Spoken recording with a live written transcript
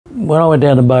when I went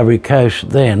down to Barbary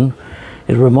Coast then,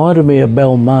 it reminded me of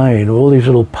Balmain, all these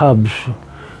little pubs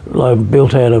like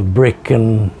built out of brick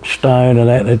and stone and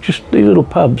that. And just these little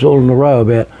pubs all in a row,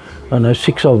 about, I don't know,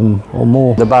 6 of them or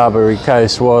more. The Barbary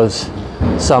Coast was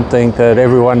something that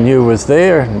everyone knew was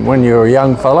there. When you were a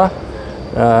young fella,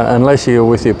 unless you were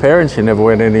with your parents, you never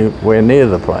went anywhere near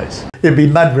the place. There'd be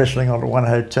mud wrestling on at one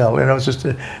hotel, and it was just,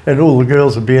 and all the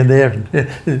girls would be in there, and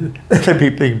they'd be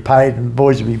being paid, and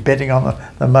boys would be betting on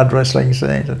the mud wrestling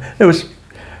scenes. It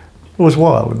was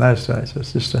wild in those days. It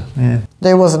was just yeah.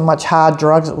 There wasn't much hard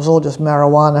drugs. It was all just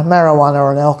marijuana. Marijuana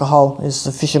and alcohol is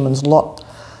the fisherman's lot.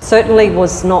 Certainly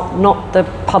was not the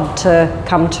pub to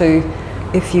come to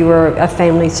if you were a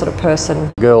family sort of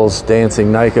person. Girls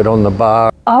dancing naked on the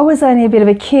bar. I was only a bit of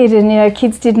a kid, and you know,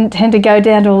 kids didn't tend to go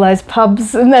down to all those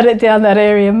pubs and down that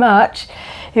area much.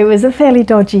 It was a fairly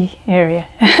dodgy area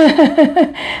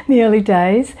in the early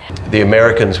days. The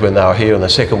Americans, when they were here in the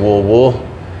Second World War,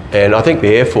 and I think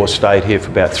the Air Force stayed here for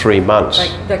about 3 months.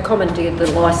 They commandeered the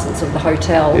licence of the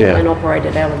hotel and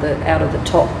operated out of the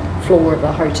top floor of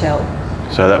the hotel.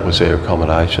 So that was their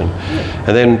accommodation.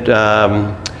 And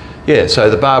then, so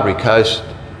the Barbary Coast,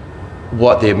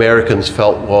 what the Americans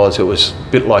felt was it was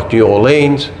a bit like New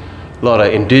Orleans, a lot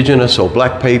of Indigenous or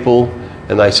black people,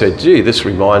 and they said, gee, this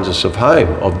reminds us of home,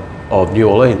 of New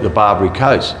Orleans, the Barbary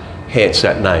Coast, hence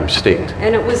that name sticked.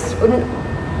 And it was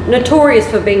notorious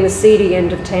for being the seedy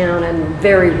end of town and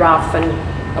very rough and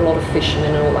a lot of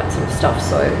fishermen and all that sort of stuff,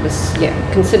 so it was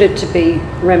considered to be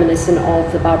reminiscent of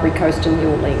the Barbary Coast in New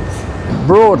Orleans.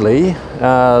 Broadly,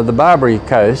 the Barbary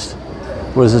Coast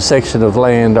was a section of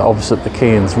land opposite the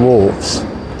Cairns wharves.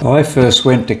 I first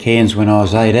went to Cairns when I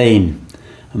was 18.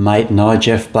 A mate and I,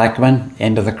 Jeff Blackman,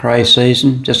 end of the cray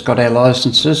season, just got our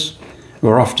licences. We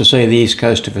were off to see the east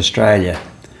coast of Australia,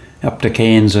 up to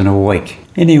Cairns in a week.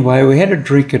 Anyway, we had a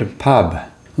drink at a pub.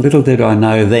 Little did I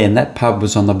know then that pub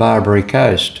was on the Barbary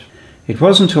Coast. It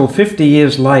wasn't until 50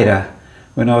 years later,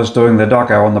 when I was doing the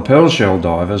doco on the pearl shell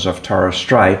divers off Torres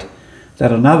Strait,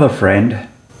 that another friend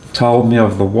told me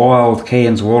of the wild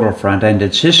Cairns waterfront and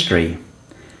its history.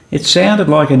 It sounded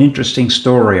like an interesting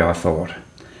story, I thought,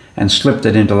 and slipped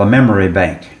it into the memory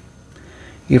bank.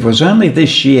 It was only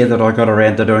this year that I got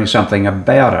around to doing something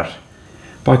about it.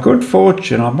 By good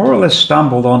fortune, I more or less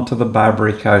stumbled onto the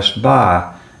Barbary Coast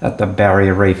Bar at the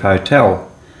Barrier Reef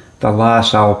Hotel, the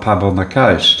last old pub on the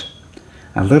coast.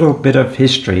 A little bit of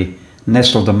history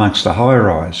nestled amongst the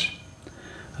high-rise.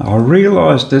 I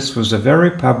realised this was the very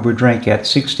pub we drank at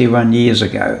 61 years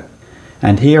ago,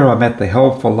 and here I met the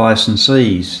helpful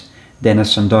licensees,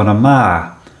 Dennis and Donna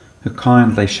Marr, who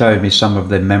kindly showed me some of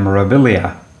their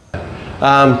memorabilia.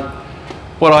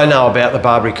 What I know about the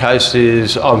Barbary Coast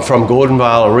is I'm from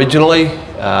Gordonvale originally,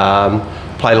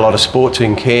 played a lot of sports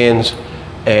in Cairns,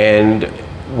 and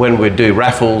when we'd do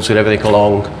raffles and everything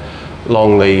along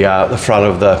the front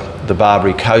of the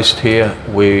Barbary Coast here,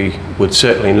 we would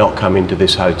certainly not come into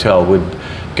this hotel. We'd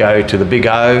go to the Big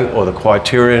O or the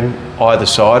Criterion either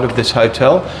side of this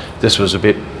hotel. This was a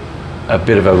bit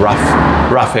of a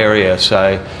rough area.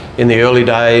 So in the early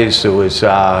days there was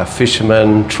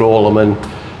fishermen, trawlermen,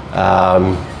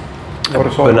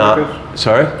 Waterside workers?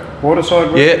 Sorry? Waterside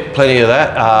workers? Yeah, plenty of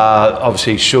that.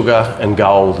 Obviously sugar and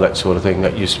gold, that sort of thing,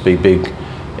 that used to be big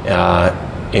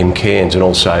in Cairns, and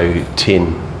also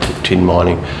tin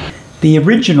mining. The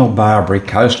original Barbary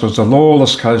Coast was the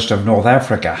lawless coast of North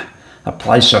Africa, a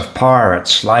place of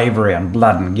pirates, slavery and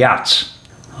blood and guts.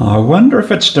 I wonder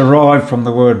if it's derived from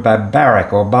the word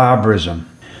barbaric or barbarism.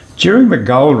 During the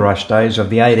gold rush days of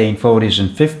the 1840s and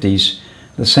 50s,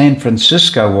 the San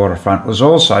Francisco waterfront was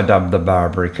also dubbed the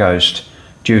Barbary Coast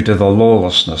due to the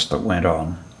lawlessness that went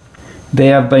on.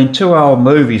 There have been 2 old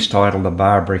movies titled The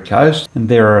Barbary Coast, and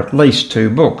there are at least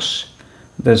 2 books.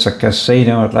 There's a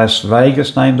casino at Las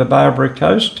Vegas named the Barbary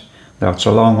Coast, though it's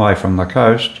a long way from the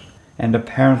coast, and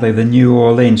apparently the New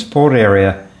Orleans port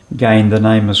area gained the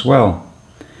name as well.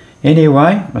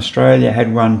 Anyway, Australia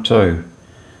had one too,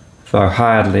 though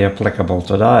hardly applicable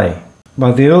today.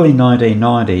 By the early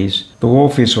 1990s, the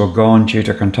wharfies were gone due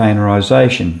to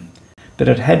containerisation, but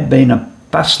it had been a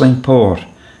bustling port,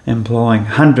 employing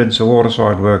hundreds of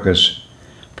waterside workers,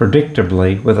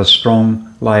 predictably with a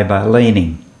strong labour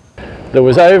leaning. There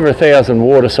was over 1,000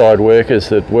 waterside workers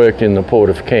that worked in the port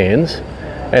of Cairns,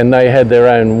 and they had their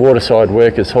own waterside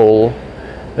workers hall,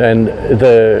 and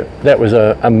that was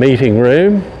a meeting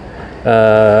room.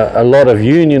 A lot of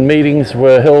union meetings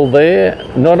were held there,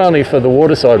 not only for the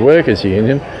Waterside Workers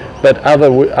Union, but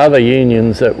other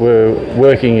unions that were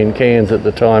working in Cairns at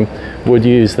the time would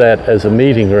use that as a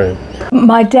meeting room.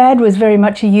 My dad was very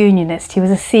much a unionist. He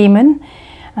was a seaman,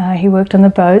 He worked on the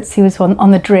boats, he was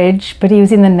on the dredge, but he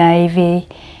was in the Navy.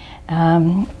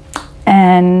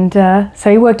 So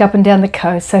he worked up and down the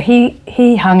coast, so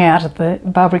he hung out at the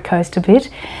Barbary coast a bit.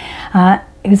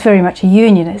 He was very much a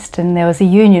unionist, and there was a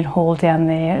union hall down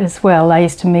there as well. I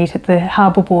used to meet at the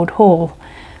Harbour Board Hall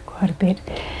quite a bit.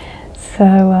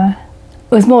 So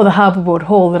it was more the Harbour Board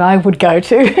Hall that I would go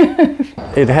to.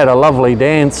 It had a lovely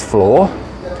dance floor,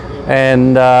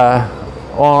 and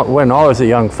when I was a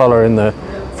young fella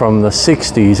from the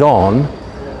 60s on,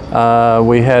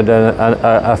 we had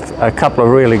a couple of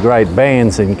really great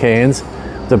bands in Cairns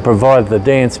that provided the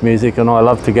dance music, and I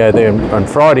loved to go there, and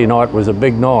Friday night was a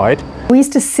big night. We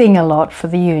used to sing a lot for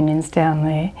the unions down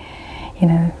there, you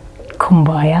know,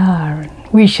 Kumbaya and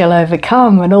We Shall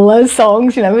Overcome and all those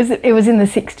songs, you know, it was in the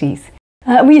 60s.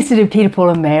 We used to do Peter, Paul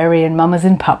and Mary and Mamas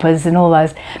and Papas and all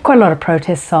those, quite a lot of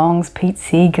protest songs, Pete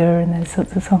Seeger and those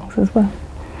sorts of songs as well.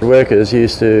 Workers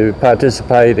used to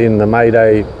participate in the May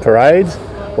Day parades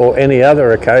or any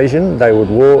other occasion. They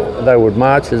would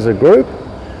march as a group,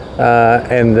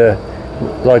 and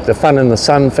like the Fun in the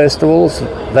Sun festivals,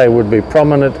 they would be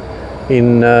prominent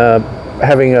in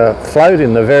having a float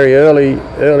in the very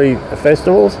early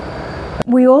festivals.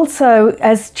 We also,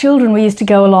 as children, we used to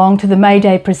go along to the May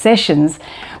Day processions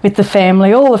with the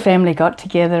family. All the family got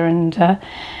together, and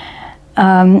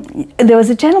there was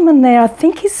a gentleman there, I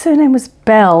think his surname was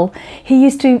Bell. He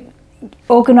used to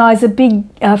organise a big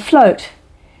float,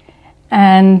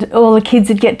 and all the kids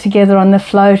would get together on the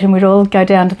float and we'd all go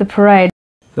down to the parade.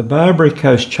 The Barbary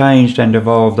coast changed and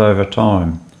evolved over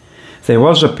time. There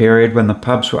was a period when the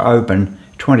pubs were open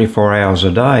 24 hours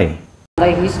a day.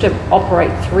 They used to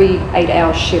operate 3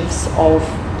 8-hour shifts of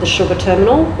the sugar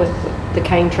terminal with the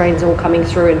cane trains all coming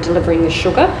through and delivering the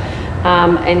sugar.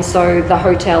 And so the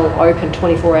hotel opened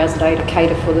 24 hours a day to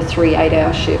cater for the 3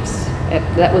 8-hour shifts.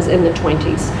 That was in the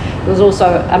 20s. There was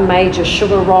also a major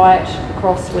sugar riot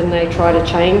across when they tried to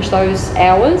change those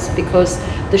hours because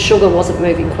the sugar wasn't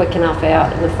moving quick enough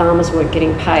out and the farmers weren't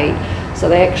getting paid. So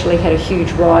they actually had a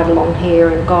huge riot along here,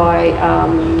 and a guy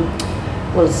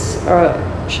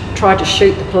tried to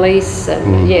shoot the police,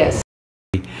 and yes.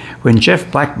 When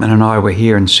Jeff Blackman and I were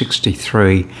here in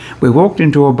 '63, we walked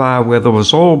into a bar where there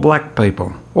was all black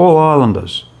people, all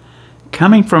islanders.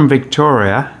 Coming from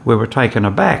Victoria, we were taken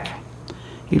aback.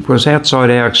 It was outside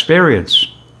our experience.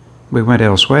 We went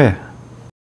elsewhere.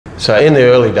 So in the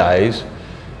early days,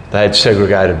 they had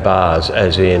segregated bars,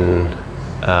 as in,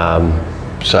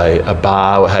 say, a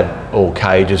bar had all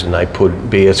cages and they put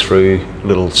beer through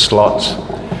little slots.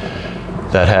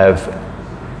 That have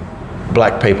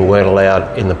black people weren't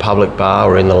allowed in the public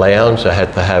bar or in the lounge. They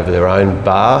had to have their own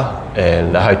bar,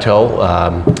 and a hotel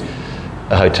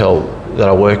that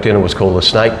I worked in was called the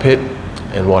Snake Pit.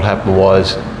 And what happened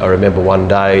was, I remember one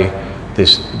day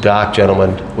this dark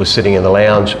gentleman was sitting in the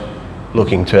lounge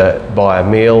looking to buy a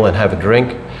meal and have a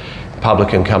drink. A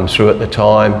publican comes through at the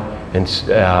time, and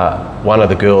one of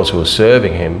the girls who was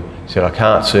serving him said, "I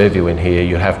can't serve you in here,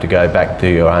 you have to go back to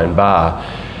your own bar."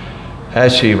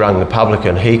 As she rang the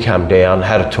publican, he came down,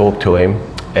 had a talk to him,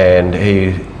 and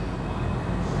he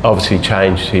obviously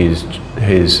changed his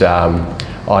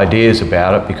ideas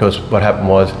about it, because what happened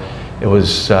was, it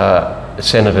was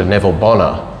Senator Neville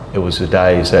Bonner. It was the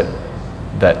days that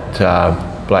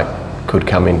black could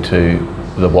come into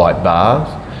the white bars,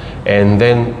 and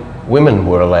then women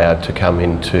were allowed to come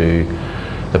into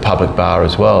the public bar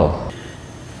as well.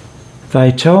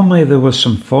 They tell me there were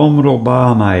some formidable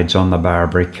barmaids on the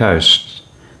Barbary coast,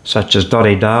 such as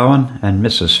Dottie Darwin and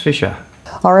Mrs. Fisher.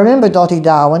 I remember Dottie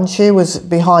Darwin. She was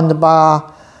behind the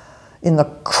bar in the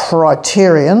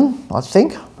Criterion, I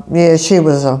think. Yeah, she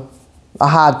was a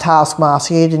hard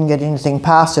taskmaster. You didn't get anything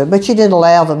past her, but she did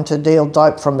allow them to deal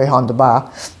dope from behind the bar.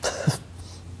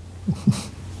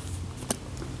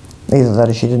 Either that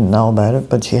or she didn't know about it,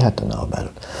 but she had to know about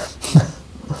it.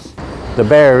 The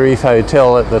Barrier Reef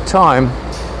Hotel at the time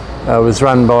was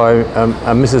run by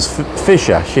Mrs.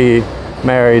 Fisher. She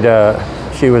married,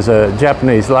 she was a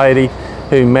Japanese lady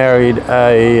who married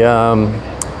a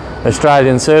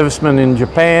Australian serviceman in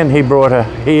Japan. He brought her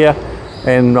here,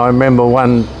 and I remember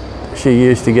she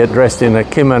used to get dressed in a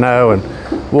kimono and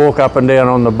walk up and down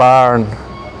on the bar and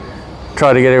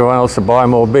try to get everyone else to buy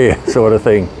more beer, sort of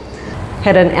thing.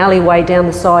 Had an alleyway down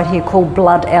the side here called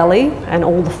Blood Alley, and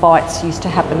all the fights used to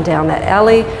happen down that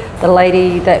alley. The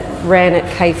lady that ran at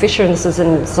K Fisher, and this is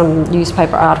in some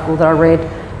newspaper article that I read,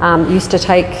 used to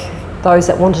take those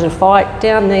that wanted to fight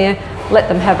down there, let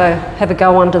them have a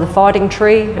go under the fighting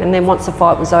tree, and then once the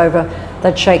fight was over,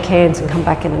 they'd shake hands and come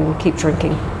back in and keep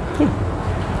drinking.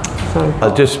 Yeah.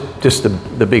 So. Just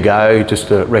the Big O, just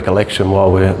a recollection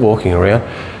while we're walking around.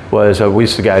 was we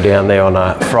used to go down there on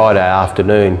a Friday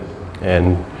afternoon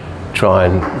and try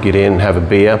and get in and have a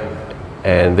beer.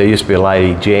 And there used to be a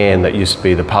lady, Jan, that used to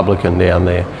be the publican down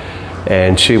there.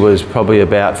 And she was probably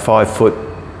about 5 foot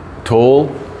tall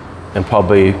and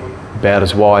probably about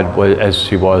as wide as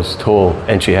she was tall.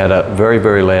 And she had a very,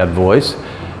 very loud voice.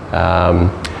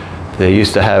 They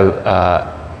used to have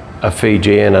a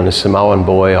Fijian and a Samoan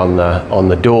boy on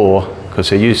the door, because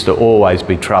there used to always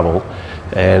be trouble.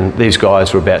 And these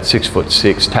guys were about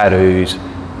 6'6", tattoos,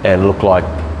 and looked like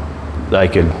they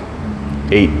could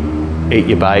eat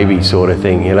your baby sort of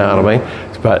thing, you know what I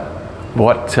mean? But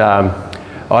what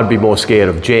I'd be more scared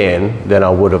of Jan than I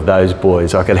would of those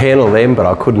boys. I could handle them, but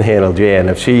I couldn't handle Jan.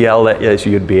 If she yelled at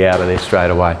you, you'd be out of there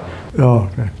straight away. Oh,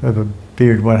 I have a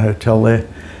beer in one hotel there,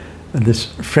 and this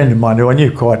friend of mine who I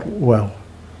knew quite well,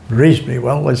 reasonably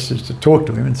well, I used to talk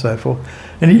to him and so forth,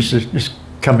 and he used to just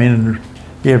come in and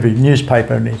give a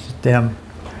newspaper, and he's down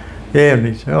there, and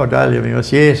he said, "Oh, Dale, you have any?" I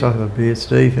said, "Yes, I have a beer,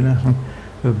 Steve," you know, have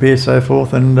a beer, so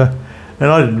forth, and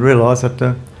I didn't realise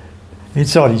that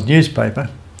inside his newspaper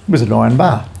was an iron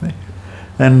bar,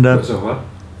 and What's a what?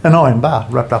 an iron bar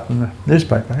wrapped up in the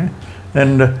newspaper, yeah?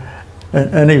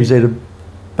 And he was there to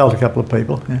belt a couple of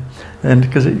people, yeah? And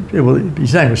because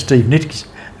his name was Steve Nitkes,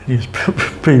 he was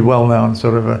pretty well known,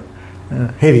 sort of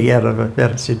heavy out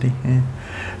of Sydney, yeah?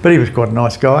 But he was quite a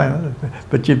nice guy,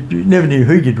 but you never knew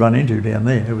who you'd run into down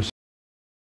there. It was.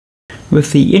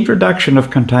 With the introduction of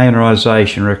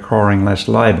containerisation requiring less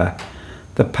labour,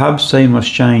 the pub scene was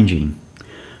changing.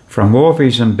 From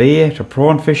wharfies and beer to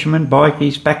prawn fishermen,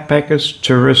 bikies, backpackers,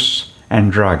 tourists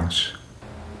and drugs.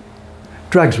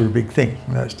 Drugs were a big thing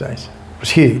in those days. It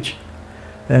was huge.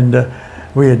 And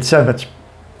we had so much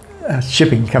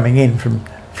shipping coming in from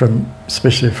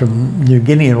especially from New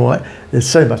Guinea and all that. There's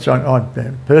so much,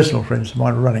 personal friends of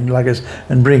mine were running luggers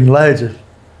and bringing loads of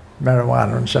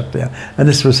marijuana and stuff down. And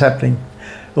this was happening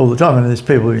all the time. And there's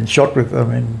people who've been shot with, I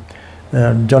mean,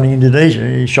 Johnny Indonesia,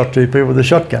 he shot 2 people with a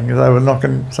shotgun because they were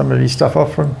knocking some of his stuff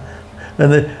off from.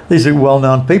 And these are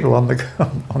well-known people on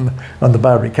the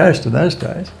Barbary coast in those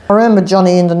days. I remember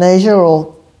Johnny Indonesia,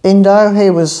 or Indo.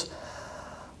 He was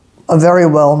a very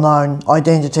well-known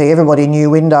identity. Everybody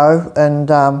knew Indo, and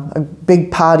a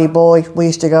big party boy. We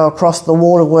used to go across the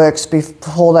waterworks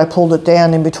before they pulled it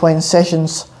down in between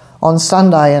sessions on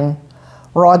Sunday and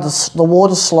ride the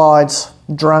water slides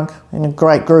drunk in a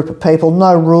great group of people.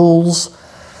 No rules.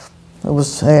 It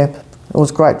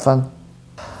was great fun.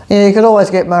 Yeah, you could always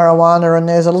get marijuana, and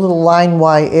there's a little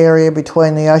laneway area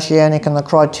between the Oceanic and the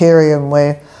Criterion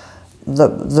where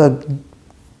the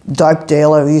dope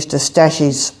dealer used to stash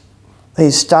his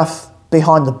stuff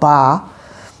behind the bar,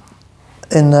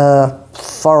 in the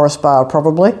Forest Bar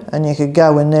probably, and you could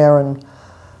go in there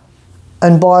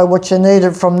and buy what you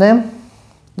needed from them.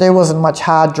 There wasn't much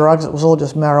hard drugs, it was all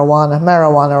just marijuana.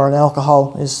 Marijuana and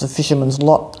alcohol is the fisherman's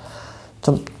lot,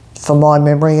 for my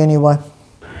memory anyway.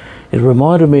 It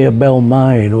reminded me of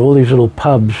Balmain, all these little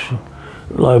pubs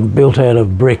like built out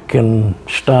of brick and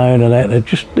stone and that. They're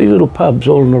just these little pubs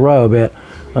all in a row, about,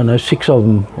 I don't know, 6 of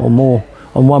them or more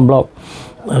on one block.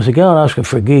 I said, "Go and ask them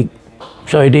for a gig."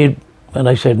 So he did, and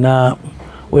they said, "Nah,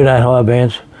 we don't hire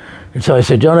bands." And so I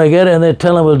said, "Johnny, go down there,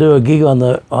 tell them we'll do a gig on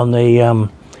the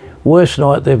worst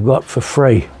night they've got for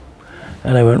free."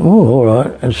 And they went, "Oh, all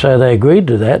right." And so they agreed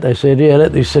to that. They said, "Yeah,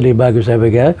 let these silly buggers have a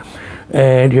go."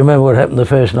 And you remember what happened the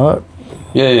first night?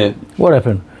 Yeah. What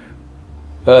happened?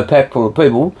 A pack full of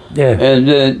people. Yeah.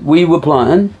 And we were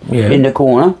playing in the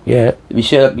corner. Yeah. We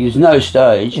set up, there's no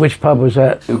stage. Which pub was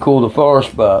that? It was called the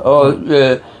Forest Bar. Oh,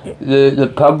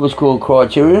 the pub was called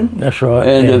Criterion. That's right.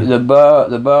 And the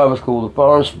bar was called the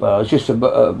Forest Bar. It's just a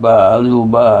bar, a little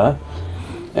bar.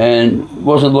 And it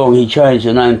wasn't long he changed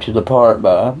the name to the Pirate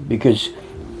Bar because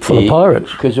for the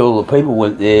pirates. Because all the people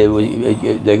went there,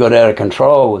 they got out of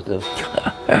control with the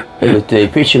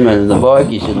fishermen and the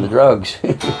bikies and the drugs,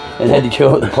 and had to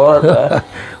go at the Pirate Bar.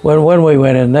 when we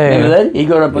went in there, remember that? He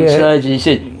got up on stage and he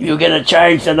said, "You're going to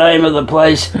change the name of the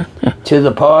place to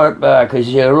the Pirate Bar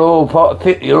because you're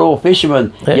all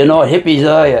fishermen. You're not hippies,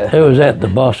 are you?" Who was that? The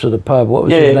boss of the pub. What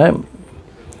was his name?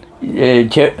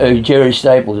 Jerry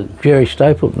Stapleton. Jerry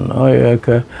Stapleton. Oh, yeah,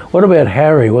 okay. What about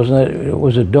Harry? Was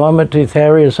it Diamond Tooth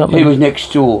Harry or something? He was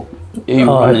next door. He was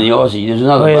running the Aussie. There's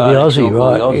another bar the Aussie,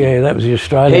 right? The Aussie. Yeah, that was the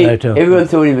Australian hotel. Everyone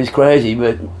thought he was crazy,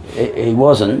 but he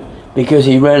wasn't, because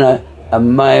he ran a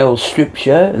male strip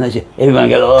show, and they said, everyone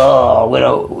goes, "Oh,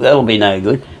 well, that'll be no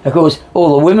good." Of course,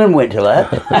 all the women went to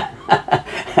that.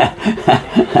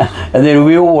 And then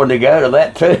we all wanted to go to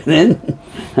that too then.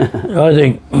 I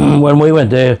think when we went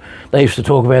there, they used to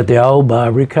talk about the old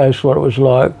Barbary coast, what it was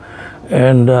like,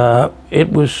 And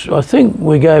it was, I think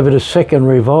we gave it a second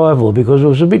revival because it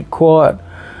was a bit quiet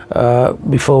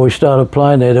before we started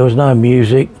playing there. There was no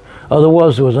music. Oh, there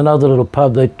was another little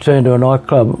pub. They turned to a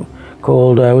nightclub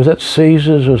called, was that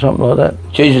Caesars or something like that?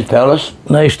 Caesars Palace.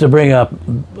 And they used to bring up,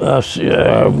 you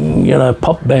know,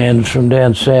 pop bands from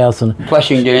down south. And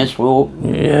Flashing dance floor.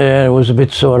 yeah, it was a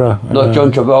bit sort of... Like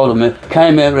John Travolta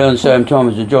came out around the same time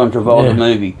as the John Travolta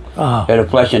movie. Oh. Had a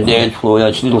flashing dance floor,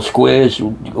 those little squares,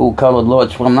 all coloured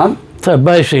lights from them. So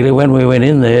basically when we went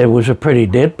in there, it was a pretty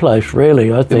dead place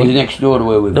really, I think. It was next door to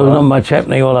where we were. There was not much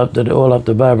happening all up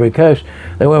the Barbary coast.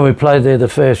 And when we played there the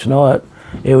first night,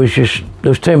 it was just, there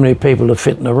was too many people to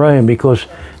fit in the room because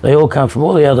they all come from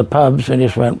all the other pubs and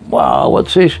just went, wow,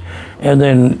 what's this? And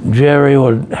then Jerry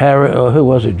or Harry, or who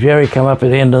was it? Jerry come up at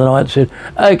the end of the night and said,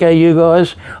 okay, you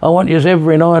guys, I want yous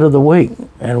every night of the week.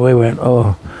 And we went,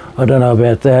 oh, I don't know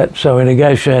about that. So we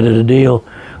negotiated a deal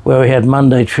where we had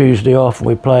Monday, Tuesday off.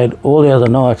 We played all the other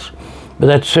nights. But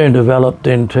that soon developed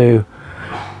into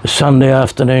a Sunday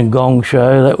afternoon gong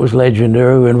show. That was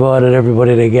legendary. We invited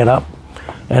everybody to get up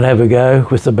and have a go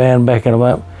with the band backing them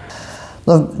up.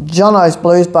 The Jono's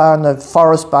Blues Bar and the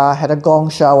Forest Bar had a gong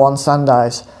show on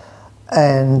Sundays,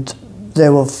 and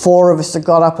there were 4 of us that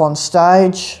got up on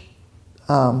stage.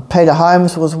 Peter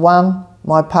Holmes was one,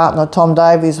 my partner Tom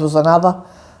Davies was another.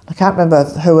 I can't remember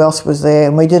who else was there,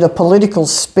 and we did a political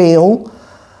spiel.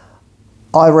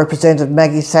 I represented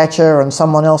Maggie Thatcher and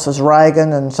someone else was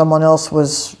Reagan and someone else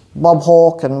was Bob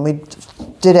Hawke, and we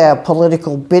did our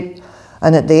political bit,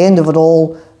 and at the end of it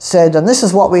all said, and this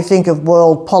is what we think of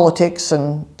world politics,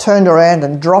 and turned around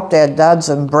and dropped our duds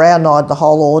and brown-eyed the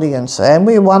whole audience, and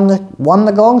we won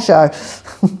the gong show.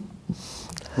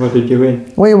 What did you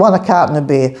win? We won a carton of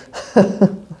beer.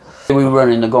 We were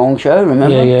running the gong show,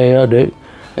 remember? Yeah, I do.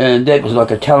 And that was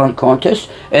like a talent contest.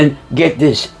 And get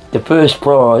this, the first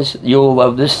prize, you'll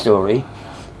love this story,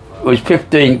 was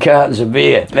 15 cartons of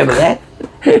beer. Remember that?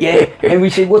 Yeah. And we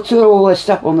said, what's all that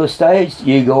stuff on the stage,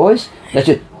 you guys? That's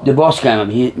it. The boss came up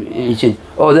here and he said,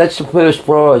 oh, that's the first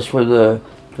prize for the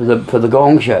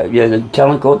gong show. Yeah, the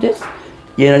talent contest.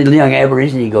 Yeah, the young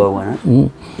Aboriginal guy won it.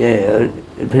 Mm.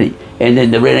 Yeah, and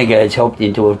then the Renegades took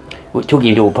him to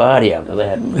a party after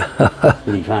that.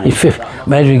 Pretty funny.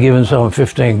 Imagine giving someone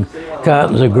 15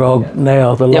 cartons of grog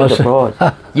now. That was a prize.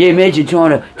 Yeah, imagine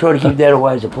trying to keep that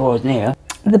away as a prize now.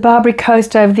 The Barbary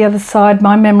coast over the other side,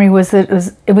 my memory was that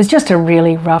it was just a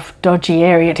really rough, dodgy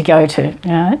area to go to.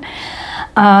 You know?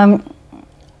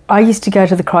 I used to go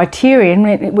to the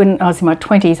Criterion when I was in my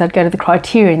 20s. I'd go to the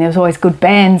Criterion. There was always good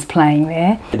bands playing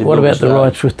there. What about the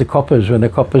rights with the coppers when the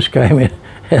coppers came in?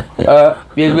 Yeah,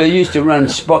 we used to run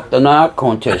spot the narc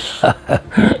contests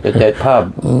at that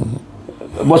pub.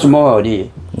 It wasn't my idea.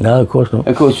 No, of course not.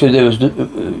 Of course, there was there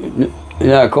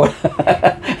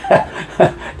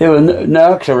were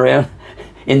narcs around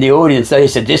in the audience. They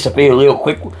used to disappear real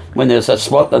quick when there was a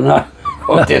spot the narc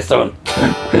contest on.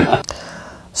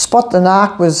 Spot the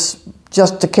narc was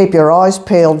just to keep your eyes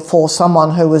peeled for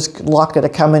someone who was likely to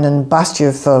come in and bust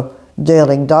you for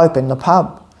dealing dope in the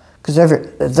pub, because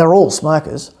they're all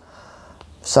smokers.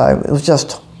 So it was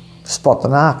just spot the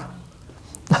narc.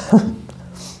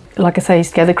 Like I say, I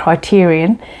used to go to the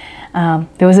Criterion.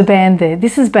 There was a band there.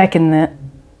 This is back in the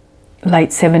late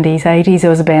 70s, 80s. There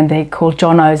was a band there called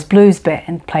Jono's Blues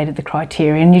Band, played at the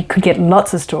Criterion. You could get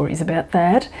lots of stories about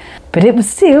that. But it was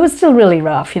still really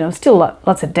rough, you know, still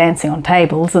lots of dancing on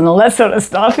tables and all that sort of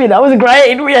stuff. You know, it was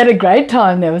great. We had a great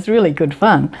time there. It was really good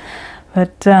fun.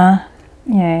 But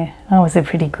yeah, I was a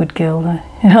pretty good girl though.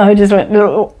 You know, I just went,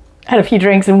 had a few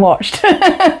drinks and watched.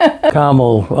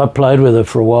 Carmel, I played with her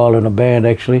for a while in a band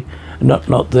actually.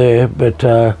 Not there, but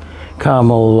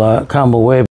Carmel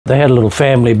Webb. They had a little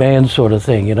family band sort of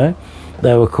thing, you know.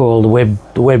 They were called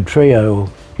the Webb Trio.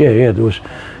 Yeah, there was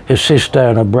his sister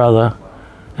and a brother,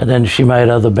 and then she made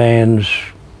other bands,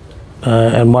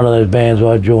 and one of those bands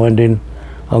I joined in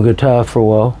on guitar for a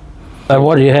while. And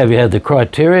what do you have? You had the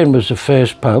Criterion was the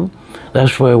first pub.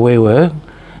 That's where we were,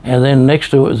 and then next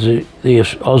to it was the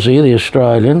Aussie, the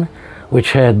Australian,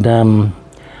 which had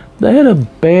they had a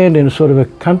band in sort of a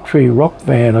country rock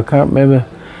band. I can't remember.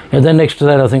 And then next to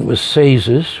that, I think, was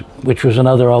Caesars, which was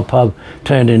another old pub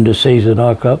turned into Caesar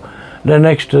nightclub. Then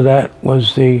next to that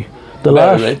was the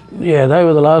last. Yeah, they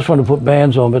were the last one to put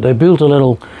bands on, but they built a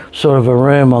little sort of a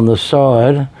room on the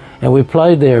side, and we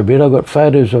played there a bit. I got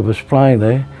photos of us playing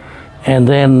there. And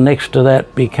then next to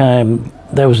that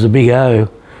that was the Big O.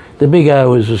 The Big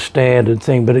O was a standard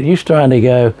thing, but it used to only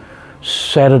go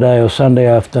Saturday or Sunday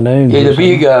afternoon. Yeah, the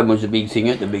beer garden was a big thing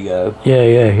at the Big O.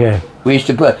 Yeah. We used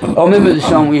to play. I remember the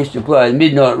song we used to play,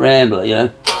 Midnight Rambler, you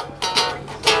know.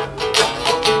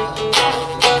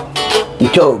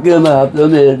 took him up the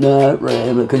midnight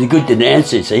rambler, because he's good to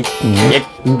dance, you see.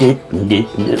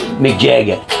 Mick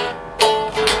Jagger.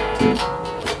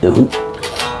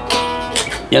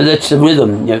 Yeah, that's the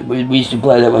rhythm. You know, we used to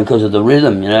play that one because of the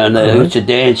rhythm, you know, and they used to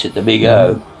dance at the Big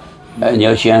O in the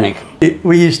Oceanic.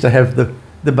 We used to have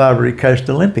the Barbary Coast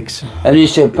Olympics. And they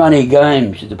used to have funny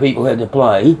games that the people had to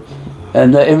play,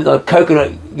 and like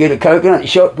coconut, get a coconut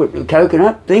shot, put the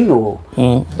coconut thing, or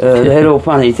they had all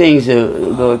funny things,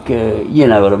 like, you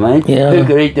know what I mean? Yeah. Who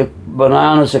could eat the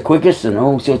bananas the quickest, and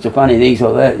all sorts of funny things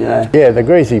like that, you know. Yeah, the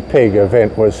Greasy Pig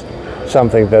event was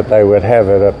something that they would have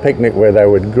at a picnic, where they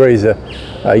would grease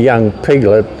a young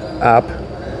piglet up,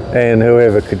 and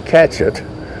whoever could catch it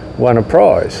won a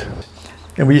prize.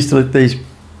 And we used to let these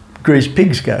greased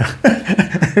pigs go.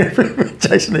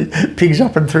 Chasing these pigs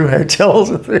up and through hotels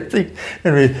and everything.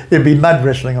 And there'd be mud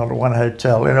wrestling on at one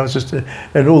hotel, and it was just,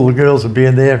 and all the girls would be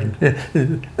in there, and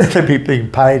they'd be being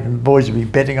paid, and boys would be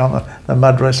betting on the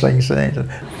mud wrestling scenes.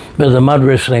 But the mud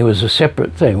wrestling was a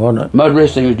separate thing, wasn't it? Mud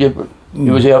wrestling was different. It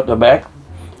was out the back.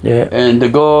 Yeah. And the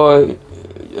guy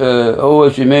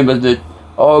always remembered that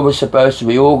I was supposed to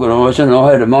be organising, and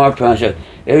I had a microphone, so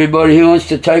everybody who wants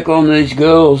to take on these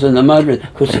girls in the mud,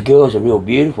 because the girls are real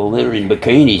beautiful, they're in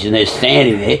bikinis and they're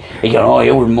standing there, he's going, oh,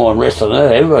 you wouldn't mind wrestling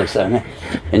her, everybody's saying that.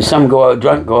 And some guy, a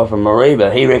drunk guy from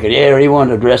Mariba, he reckoned, yeah, he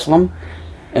wanted to wrestle them,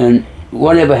 and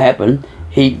whatever happened,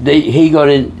 he got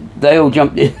in, they all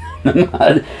jumped in the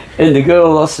mud, and the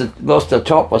girl lost the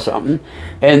top or something,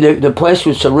 and the place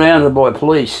was surrounded by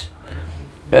police,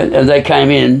 and they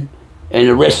came in and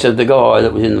arrested the guy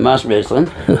that was in the mud wrestling,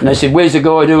 and they said, where's the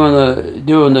guy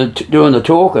doing the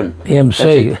talking? The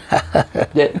MC.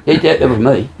 That was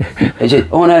me. They said,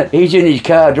 oh no, he's in his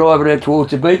car driving out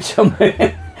towards the beach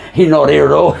somewhere. He's not here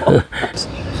at all.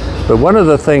 But one of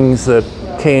the things that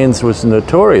Cairns was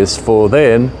notorious for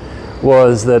then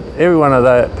was that every one of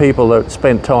the people that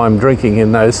spent time drinking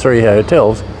in those 3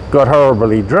 hotels got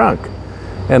horribly drunk.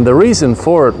 And the reason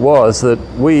for it was that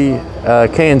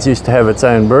Cairns used to have its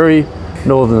own brewery,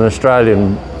 Northern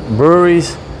Australian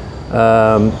breweries,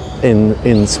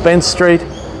 in Spence Street,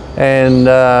 and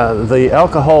the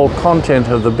alcohol content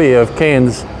of the beer of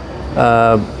Cairns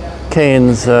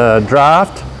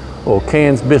Draft, or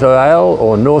Cairns Bitter Ale,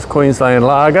 or North Queensland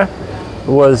Lager,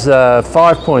 was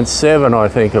 5.7, I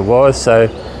think it was. So,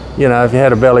 you know, if you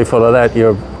had a belly full of that,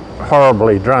 you're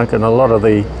horribly drunk, and a lot of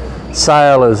the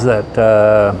sailors that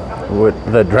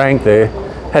drank there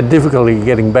had difficulty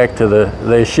getting back to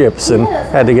their ships and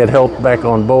had to get help back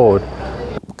on board.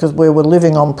 Because we were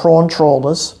living on prawn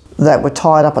trawlers that were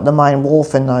tied up at the main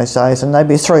wharf in those days, and they'd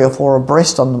be 3 or 4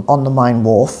 abreast on the main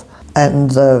wharf.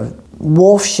 And the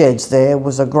wharf sheds there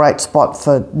was a great spot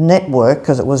for network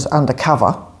because it was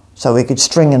undercover, so we could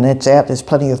string the nets out. There's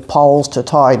plenty of poles to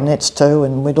tie nets to,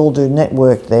 and we'd all do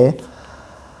network there.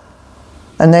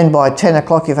 And then by 10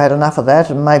 o'clock you've had enough of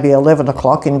that, and maybe 11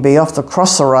 o'clock, and you'd be off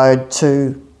across the road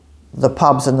to the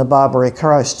pubs in the Barbary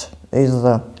Coast.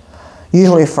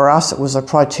 Usually for us it was the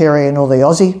Criterion or the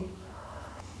Aussie,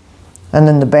 and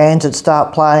then the bands would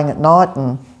start playing at night,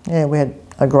 and yeah, we had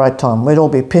a great time. We'd all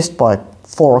be pissed by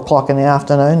 4 o'clock in the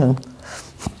afternoon and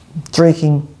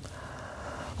drinking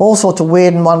all sorts of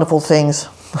weird and wonderful things.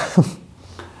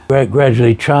 It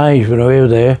gradually changed when we were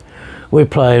there. We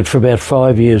played for about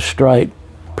 5 years straight,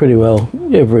 pretty well,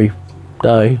 every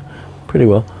day, pretty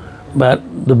well. But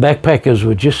the backpackers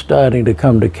were just starting to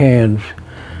come to Cairns.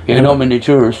 Yeah, not many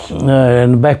tourists. No,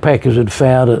 and the backpackers had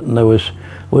found it, and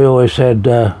we always had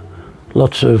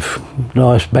lots of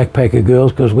nice backpacker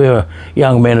girls, because we were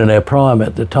young men in our prime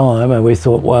at the time, and we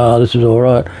thought, wow, this is all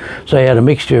right. So you had a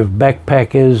mixture of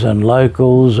backpackers and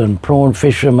locals and prawn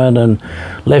fishermen and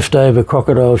leftover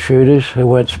crocodile shooters who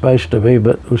weren't supposed to be,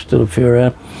 but there was still a few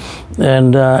around.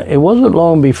 And it wasn't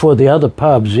long before the other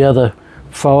pubs, the other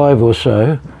 5 or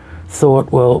so,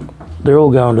 thought, well, they're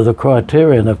all going to the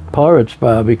Criterion, the Pirates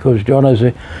Bar, because Jono's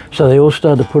there. So they all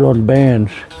started to put on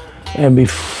bands. And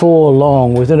before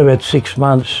long, within about 6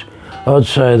 months, I'd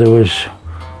say there was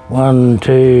 1,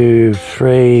 2,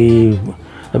 3,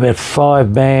 about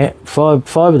 5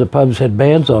 of the pubs had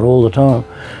bands on all the time.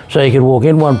 So you could walk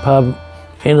in one pub,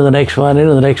 into the next one,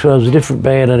 into the next one. It was a different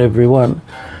band at every one.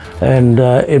 And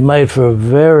it made for a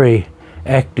very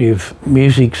active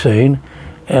music scene.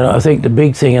 And I think the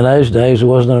big thing in those days, there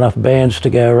wasn't enough bands to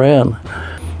go around.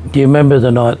 Do you remember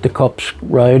the night the cops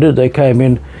raided? They came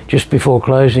in just before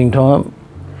closing time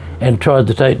and tried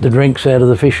to take the drinks out of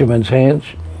the fishermen's hands.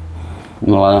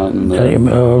 Well, I don't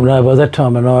know. No, by that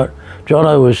time of night,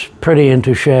 Jono was pretty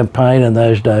into champagne in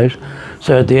those days.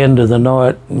 So at the end of the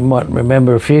night, you might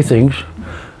remember a few things.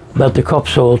 But the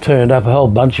cops all turned up, a whole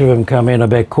bunch of them come in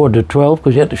about 11:45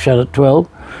 because you had to shut at 12,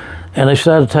 and they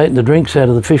started taking the drinks out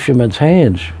of the fishermen's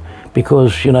hands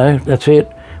because, you know, that's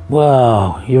it.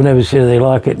 Wow, you've never seen anything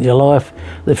like it in your life.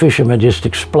 The fishermen just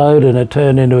exploded and it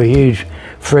turned into a huge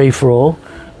free-for-all.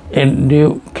 And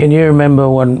can you remember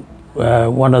when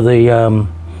one of the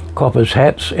coppers'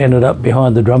 hats ended up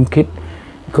behind the drum kit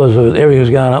because everything was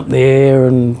going up in the air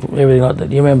and everything like that?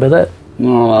 Do you remember that?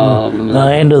 No,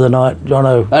 end of the night,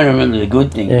 Jono. I remember the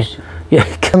good things. Yeah.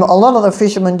 A lot of the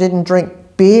fishermen didn't drink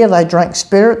beer, they drank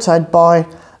spirits. They'd buy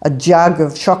a jug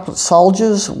of chocolate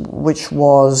soldiers, which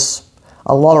was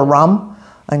a lot of rum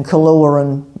and Kahlua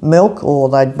and milk, or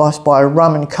they'd just buy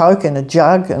rum and coke in a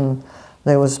jug, and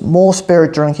there was more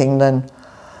spirit drinking than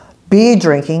beer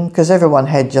drinking because everyone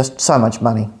had just so much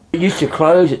money. It used to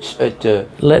close at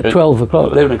 12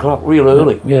 o'clock. 11 o'clock, real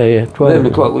early. Yeah, 12 11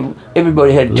 o'clock.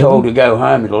 Everybody had told to go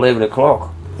home at 11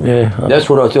 o'clock. Yeah. That's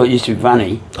what I thought used to be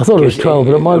funny. I thought it was 12,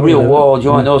 but it might be. A real wild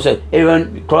joint. They all said,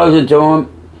 everyone, closing time.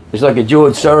 It's like a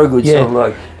George Thorogood song,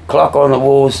 like, clock on the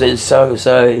wall says so,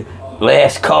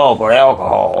 last call for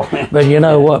alcohol. But you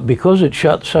know what? Because it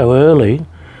shut so early,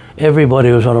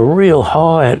 everybody was on a real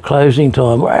high at closing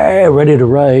time, ready to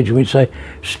rage, and we'd say,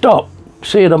 stop,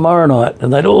 see you tomorrow night,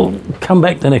 and they'd all come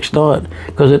back the next night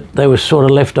because they were sort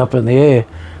of left up in the air,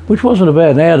 which wasn't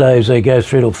bad. Nowadays they go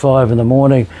through till 5 in the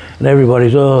morning and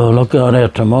everybody's, oh, not going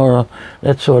out tomorrow,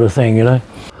 that sort of thing, you know.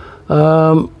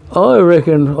 I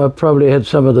reckon I probably had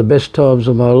some of the best times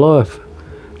of my life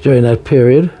during that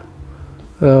period.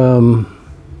 It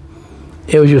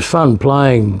was just fun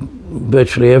playing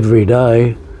virtually every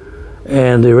day,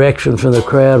 and the reaction from the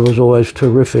crowd was always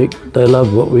terrific. They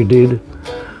loved what we did.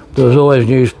 There was always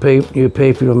new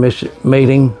people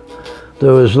meeting.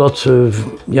 There was lots of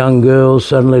young girls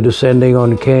suddenly descending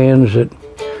on Cairns that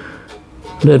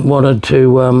wanted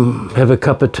to have a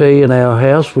cup of tea in our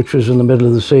house, which was in the middle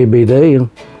of the CBD,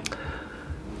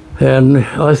 and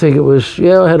I think it was,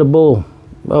 I had a ball.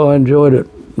 Oh, I enjoyed it.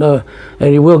 No,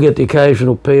 and you will get the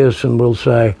occasional Pearson will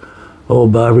say, oh,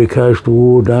 Barbary coastal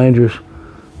war, dangerous.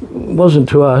 It wasn't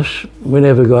to us. We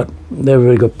never got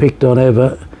picked on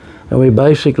ever, and we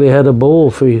basically had a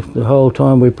ball for the whole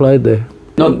time we played there.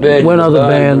 Not bad. When other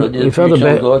bands, if other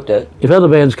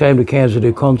bands came to Cairns to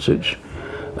do concerts,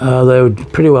 they would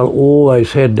pretty well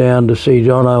always head down to see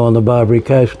Jono on the Barbary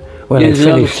coast. When there's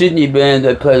another Sydney band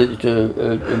that played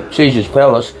at Caesar's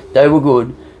Palace. They were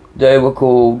good. They were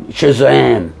called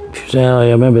Shazam. Shazam,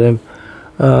 I remember them.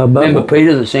 Remember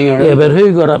Peter, the singer? Yeah, but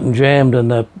who got up and jammed in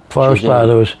the forest bar?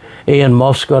 There was Ian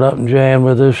Moss got up and jammed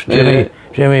with us,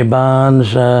 Jimmy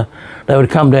Barnes. They would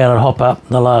come down and hop up in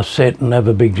the last set and have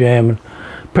a big jam. And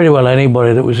pretty well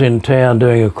anybody that was in town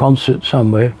doing a concert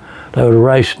somewhere, they would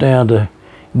race down to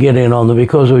get in on them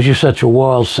because there was just such a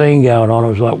wild scene going on. It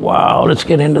was like, wow, let's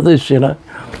get into this, you know.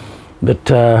 But,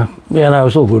 it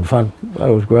was all good fun. It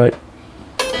was great.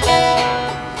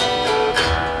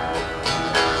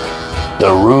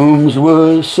 The rooms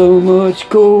were so much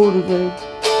colder then.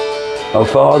 My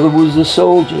father was a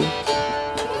soldier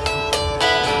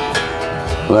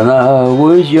when I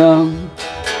was young.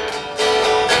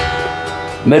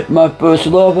 Met my first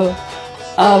lover,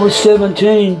 I was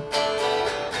 17.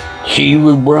 She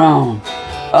was brown,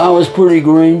 I was pretty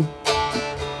green.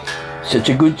 Such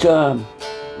a good time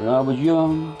when I was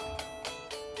young.